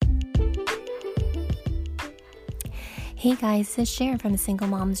Hey guys, this is Sharon from Single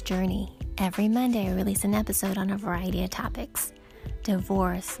Mom's Journey. Every Monday I release an episode on a variety of topics.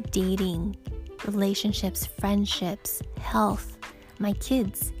 Divorce, dating, relationships, friendships, health, my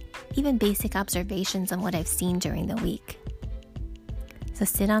kids, even basic observations on what I've seen during the week. So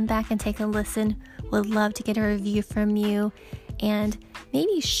sit on back and take a listen. Would love to get a review from you and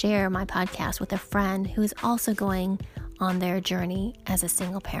maybe share my podcast with a friend who is also going on their journey as a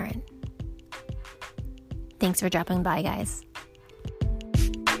single parent. Thanks for dropping by, guys.